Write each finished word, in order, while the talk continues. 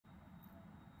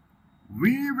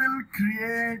We will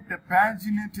create a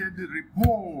paginated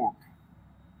report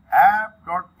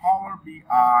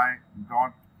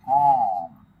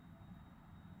app.powerbi.com.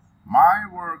 My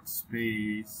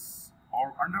workspace,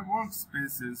 or under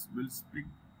workspaces, will speak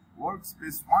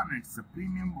workspace 1. It's a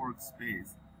premium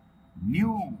workspace.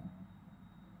 New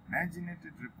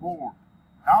paginated report.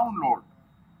 Download.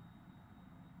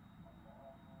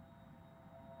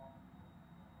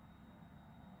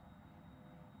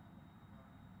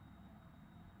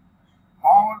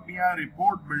 Power BI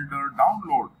Report Builder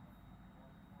download.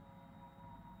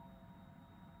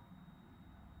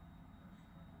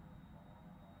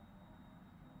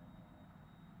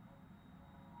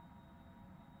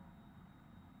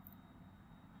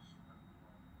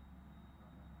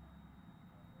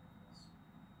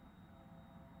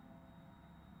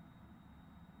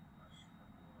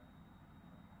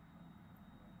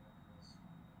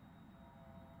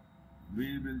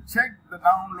 We will check the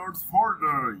downloads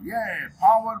folder. Yeah,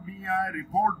 Power BI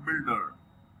Report Builder.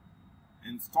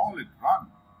 Install it, run.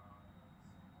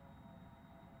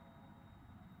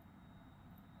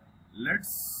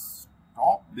 Let's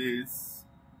stop this.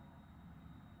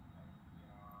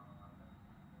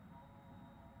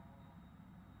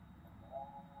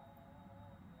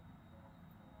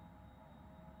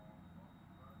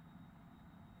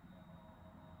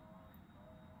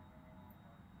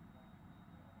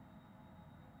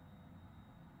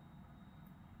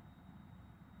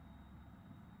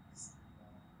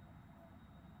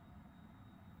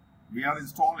 We are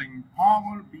installing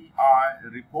Power BI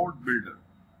Report Builder.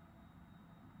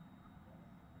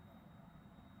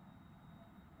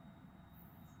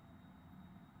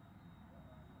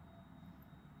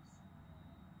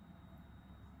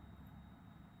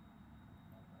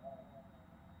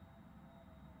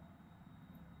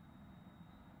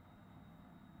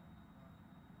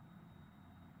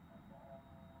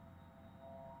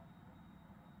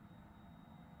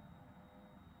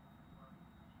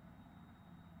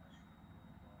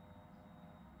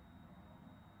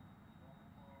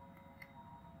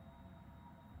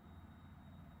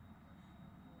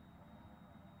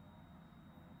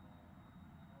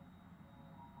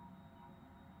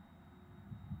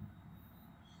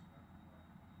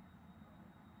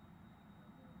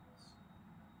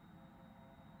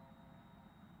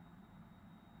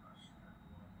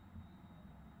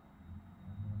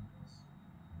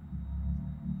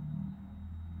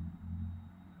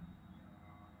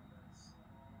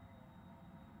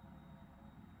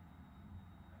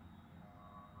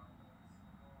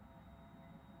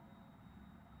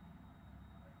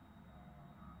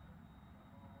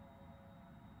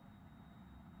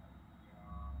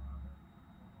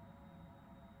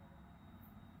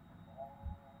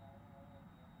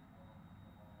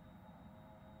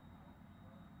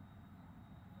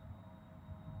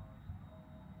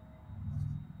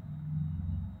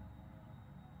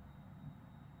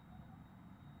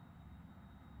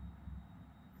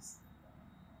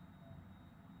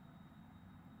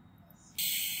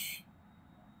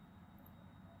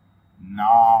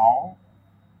 Now,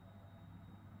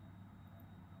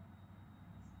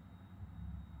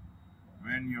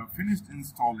 when you are finished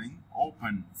installing,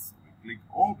 open. So we click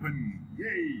open.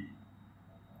 Yay!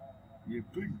 We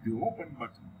have clicked the open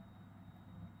button.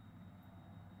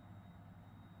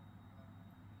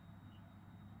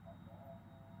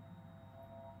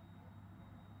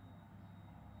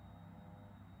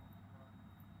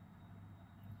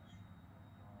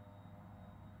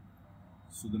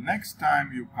 So the next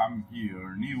time you come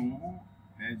here, new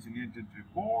paginated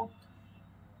report,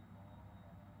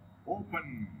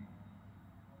 open.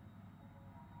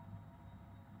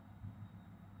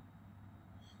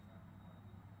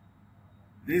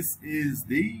 This is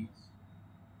the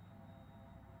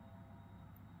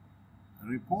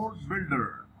report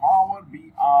builder, Power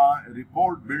BI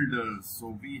Report Builder.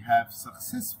 So we have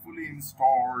successfully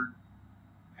installed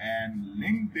and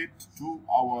linked it to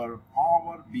our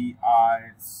Power BI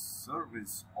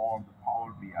service or the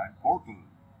Power BI portal.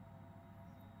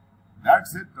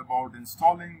 That's it about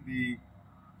installing the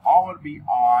Power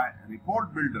BI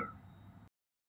Report Builder.